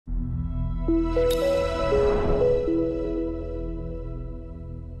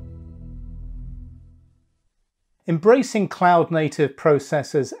Embracing cloud-native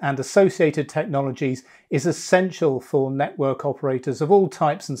processors and associated technologies is essential for network operators of all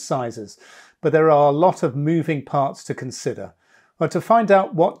types and sizes, but there are a lot of moving parts to consider. But to find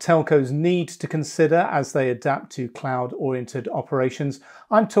out what telcos need to consider as they adapt to cloud-oriented operations,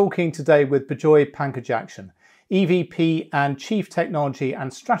 I'm talking today with Bejoy Pankajakshan, EVP and Chief Technology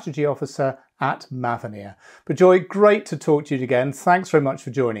and Strategy Officer at Mavenir. Bejoy, great to talk to you again. Thanks very much for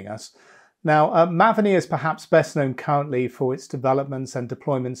joining us. Now, Mavenir is perhaps best known currently for its developments and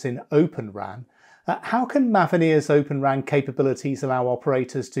deployments in Open RAN. How can Mavenir's Open RAN capabilities allow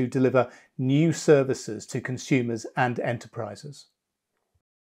operators to deliver new services to consumers and enterprises?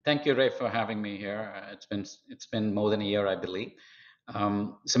 Thank you, Ray, for having me here. It's been more than a year, I believe.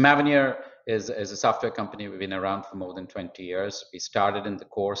 So Mavenir is a software company. We've been around for more than 20 years. We started in the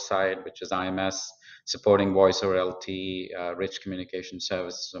core side, which is IMS, supporting voice over LTE, rich communication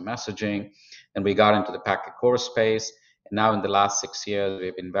services or messaging. And we got into the packet core space. And now in the last 6 years,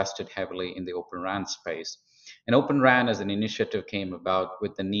 we've invested heavily in the Open RAN space. And Open RAN as an initiative came about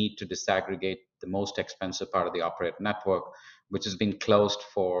with the need to disaggregate the most expensive part of the operator network, which has been closed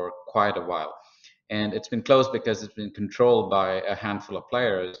for quite a while. And it's been closed because it's been controlled by a handful of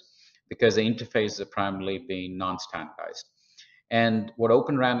players because the interfaces are primarily being non-standardized. And what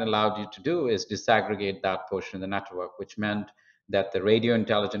Open RAN allowed you to do is disaggregate that portion of the network, which meant that the radio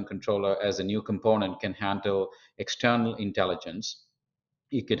intelligent controller as a new component can handle external intelligence.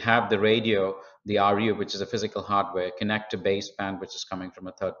 You could have the radio, the RU, which is a physical hardware, connect to baseband, which is coming from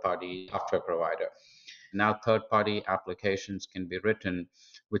a third-party software provider. Now third-party applications can be written,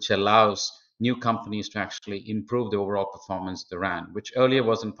 which allows new companies to actually improve the overall performance of the RAN, which earlier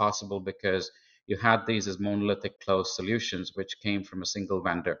wasn't possible because you had these as monolithic closed solutions, which came from a single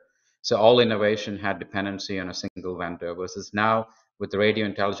vendor. So all innovation had dependency on a single vendor versus now with the radio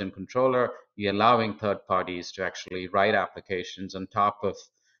intelligent controller, you're allowing third parties to actually write applications on top of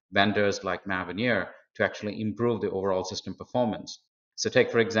vendors like Mavenir to actually improve the overall system performance. So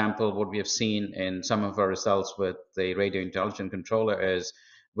take, for example, what we have seen in some of our results with the radio intelligent controller is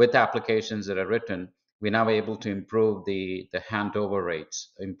with applications that are written, we're now able to improve the handover rates,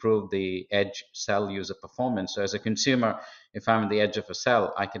 improve the edge cell user performance. So as a consumer, if I'm at the edge of a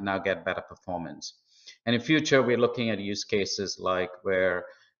cell, I can now get better performance. And in future, we're looking at use cases like where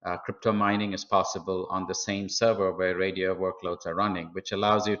crypto mining is possible on the same server where radio workloads are running, which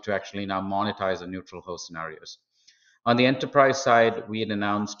allows you to actually now monetize the neutral host scenarios. On the enterprise side, we had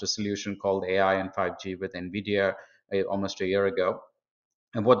announced a solution called AI and 5G with NVIDIA almost a year ago.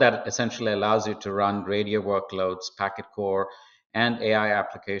 And what that essentially allows you to run radio workloads, packet core, and AI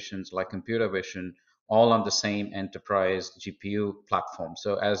applications like computer vision, all on the same enterprise GPU platform.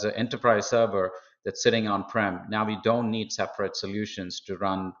 So as an enterprise server that's sitting on-prem, now we don't need separate solutions to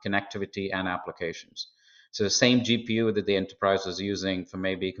run connectivity and applications. So the same GPU that the enterprise is using for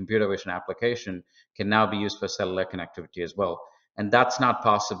maybe computer vision application can now be used for cellular connectivity as well. And that's not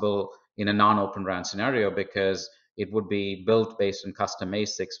possible in a non-Open RAN scenario because it would be built based on custom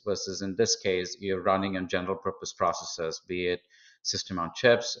ASICs versus in this case, you're running on general purpose processors, be it system on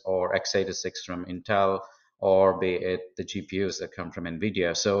chips or x86 from Intel, or be it the GPUs that come from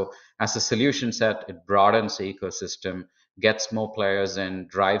NVIDIA. So as a solution set, it broadens the ecosystem, gets more players in,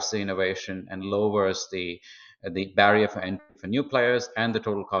 drives the innovation, and lowers the barrier for entry for new players and the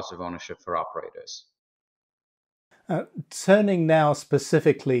total cost of ownership for operators. Turning now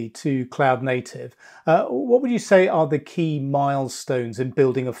specifically to cloud native, what would you say are the key milestones in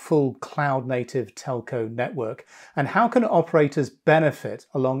building a full cloud native telco network? And how can operators benefit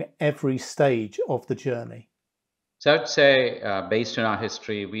along every stage of the journey? So I'd say, based on our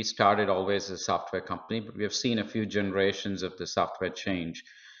history, we started always as a software company, but we have seen a few generations of the software change,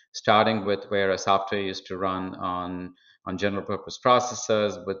 starting with where a software used to run on general purpose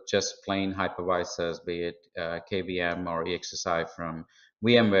processors with just plain hypervisors, be it KVM or EXSI from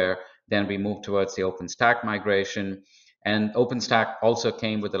VMware. Then we moved towards the OpenStack migration. And OpenStack also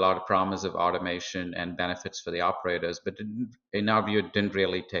came with a lot of promise of automation and benefits for the operators, but in our view, it didn't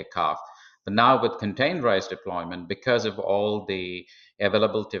really take off. But now with containerized deployment, because of all the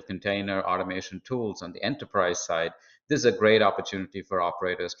availability of container automation tools on the enterprise side, this is a great opportunity for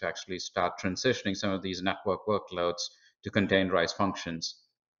operators to actually start transitioning some of these network workloads to containerized functions.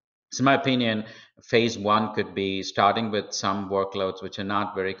 So in my opinion, phase one could be starting with some workloads which are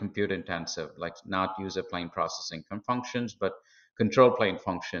not very compute intensive, like not user plane processing functions, but control plane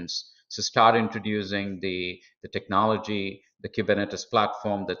functions. So start introducing the technology, the Kubernetes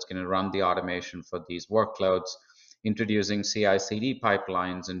platform that's going to run the automation for these workloads. introducing CI/CD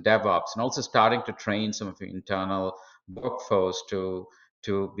pipelines and DevOps, and also starting to train some of your internal workforce to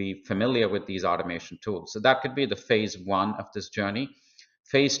be familiar with these automation tools. So that could be the phase one of this journey.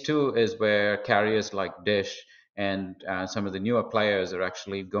 Phase two is where carriers like Dish and some of the newer players are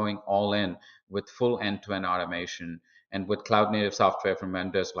actually going all in with full end-to-end automation and with cloud native software from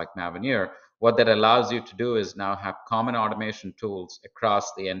vendors like Mavenir. What that allows you to do is now have common automation tools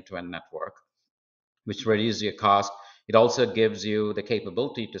across the end-to-end network, which reduces your cost. It also gives you the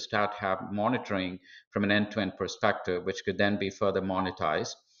capability to start have monitoring from an end-to-end perspective, which could then be further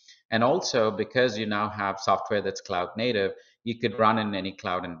monetized. And also, because you now have software that's cloud native, you could run in any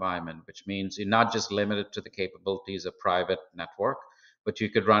cloud environment, which means you're not just limited to the capabilities of private network, but you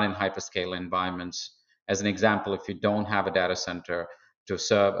could run in hyperscale environments. As an example, if you don't have a data center to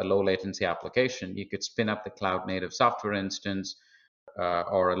serve a low latency application, you could spin up the cloud native software instance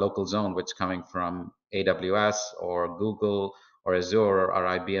or a local zone, which is coming from AWS or Google or Azure or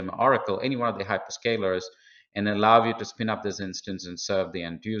IBM, Oracle, any one of the hyperscalers, and allow you to spin up this instance and serve the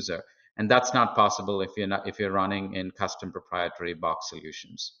end user. And that's not possible if you're running in custom proprietary box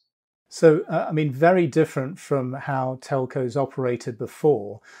solutions. So, I mean, very different from how telcos operated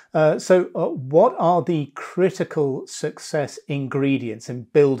before. What are the critical success ingredients in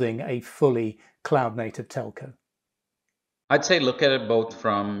building a fully cloud native telco? I'd say look at it both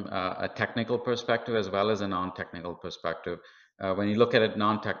from a technical perspective as well as a non-technical perspective. When you look at it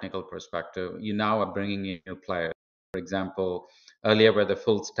non-technical perspective, you now are bringing in new players. For example, earlier where the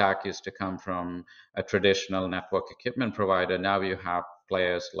full stack used to come from a traditional network equipment provider, now you have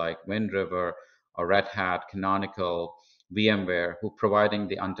players like Wind River or Red Hat, Canonical, VMware, who are providing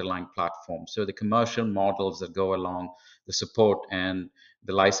the underlying platform. So the commercial models that go along the support and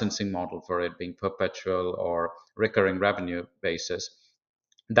the licensing model for it being perpetual or recurring revenue basis,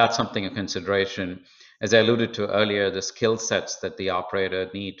 that's something a consideration. As I alluded to earlier, the skill sets that the operator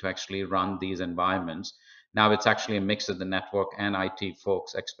need to actually run these environments. Now it's actually a mix of the network and IT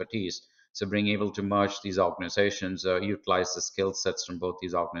folks' expertise. So being able to merge these organizations, utilize the skill sets from both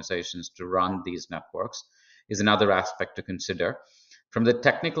these organizations to run these networks is another aspect to consider. From the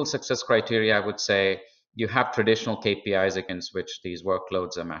technical success criteria, I would say you have traditional KPIs against which these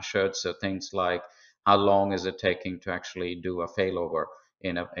workloads are measured. So things like how long is it taking to actually do a failover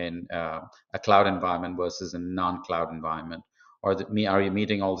in a cloud environment versus a non-cloud environment, or are you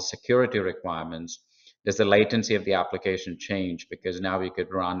meeting all the security requirements? Does the latency of the application change because now you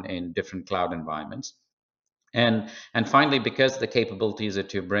could run in different cloud environments? And finally, because the capabilities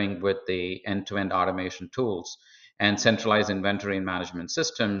that you bring with the end-to-end automation tools and centralized inventory and management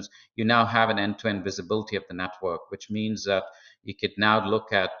systems, you now have an end-to-end visibility of the network, which means that you could now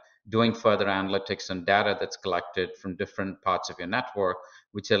look at doing further analytics and data that's collected from different parts of your network,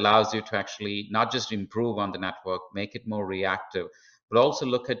 which allows you to actually not just improve on the network, make it more reactive, but also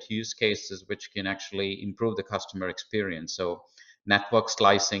look at use cases which can actually improve the customer experience. So network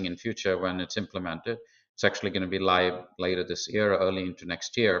slicing in future, when it's implemented, it's actually going to be live later this year or early into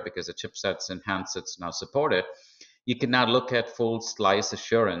next year because the chipsets and handsets now support it. You can now look at full slice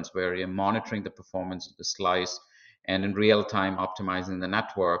assurance where you're monitoring the performance of the slice and in real time optimizing the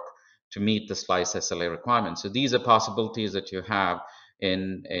network to meet the slice SLA requirements. So these are possibilities that you have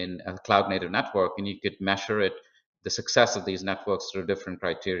in a cloud native network, and you could measure it, the success of these networks through different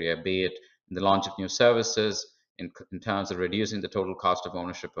criteria, be it in the launch of new services, in terms of reducing the total cost of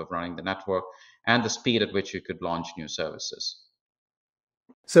ownership of running the network, and the speed at which you could launch new services.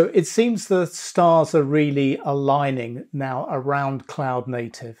 So it seems the stars are really aligning now around cloud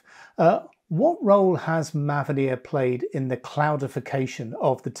native. What role has Mavenir played in the cloudification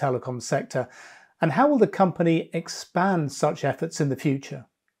of the telecom sector, and how will the company expand such efforts in the future?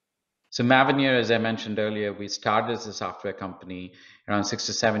 So Mavenir, as I mentioned earlier, we started as a software company around 6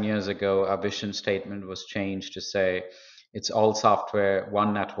 to 7 years ago. Our vision statement was changed to say it's all software,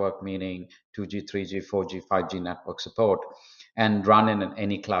 one network, meaning 2G, 3G, 4G, 5G network support, and run in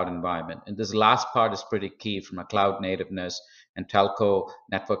any cloud environment. And this last part is pretty key from a cloud nativeness and telco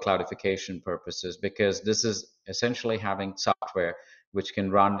network cloudification purposes, because this is essentially having software which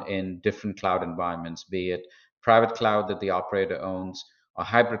can run in different cloud environments, be it private cloud that the operator owns, or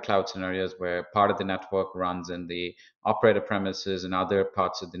hybrid cloud scenarios where part of the network runs in the operator premises and other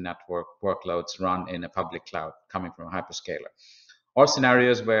parts of the network workloads run in a public cloud coming from a hyperscaler, or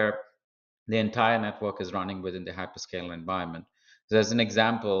scenarios where the entire network is running within the hyperscaler environment. So as an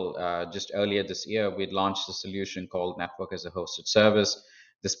example, just earlier this year, we launched a solution called Network as a Hosted Service.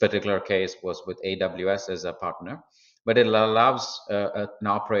 This particular case was with AWS as a partner, but it allows an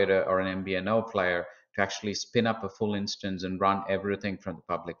operator or an MVNO player to actually spin up a full instance and run everything from the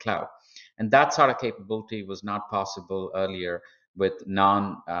public cloud. And that sort of capability was not possible earlier with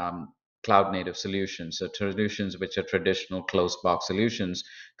cloud native solutions. So solutions which are traditional closed box solutions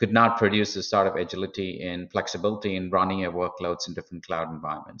could not produce this sort of agility and flexibility in running your workloads in different cloud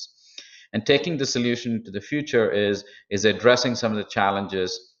environments. And taking the solution to the future is addressing some of the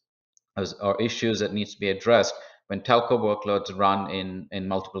challenges or issues that needs to be addressed when telco workloads run in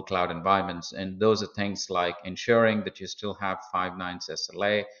multiple cloud environments. And those are things like ensuring that you still have 5 nines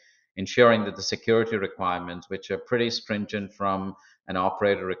SLA, ensuring that the security requirements, which are pretty stringent from an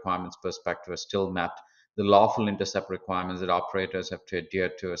operator requirements perspective, are still met. The lawful intercept requirements that operators have to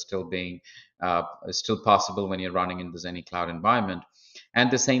adhere to are still possible when you're running in this any cloud environment. And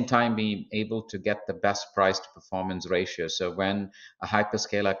at the same time, being able to get the best price to performance ratio. So when a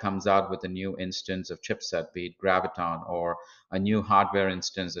hyperscaler comes out with a new instance of chipset, be it Graviton, or a new hardware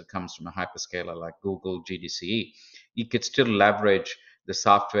instance that comes from a hyperscaler like Google GDCE, you could still leverage the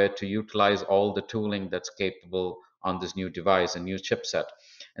software to utilize all the tooling that's capable on this new device, a new chipset.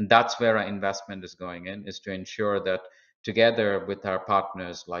 And that's where our investment is going in, is to ensure that together with our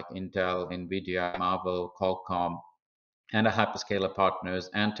partners like Intel, NVIDIA, Marvel, Qualcomm, and our hyperscaler partners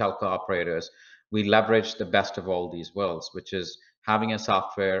and telco operators, we leverage the best of all these worlds, which is having a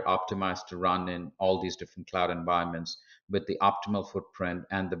software optimized to run in all these different cloud environments with the optimal footprint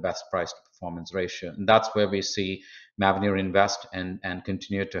and the best price to performance ratio. And that's where we see Mavenir invest and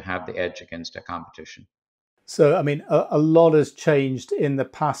continue to have the edge against our competition. So, I mean, a lot has changed in the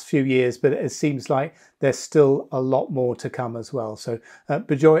past few years, but it seems like there's still a lot more to come as well. So,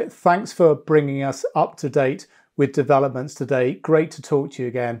 Bejoy, thanks for bringing us up to date with developments today. Great to talk to you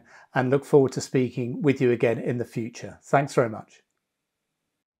again, and look forward to speaking with you again in the future. Thanks very much.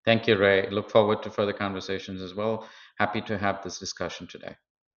 Thank you, Ray. Look forward to further conversations as well. Happy to have this discussion today.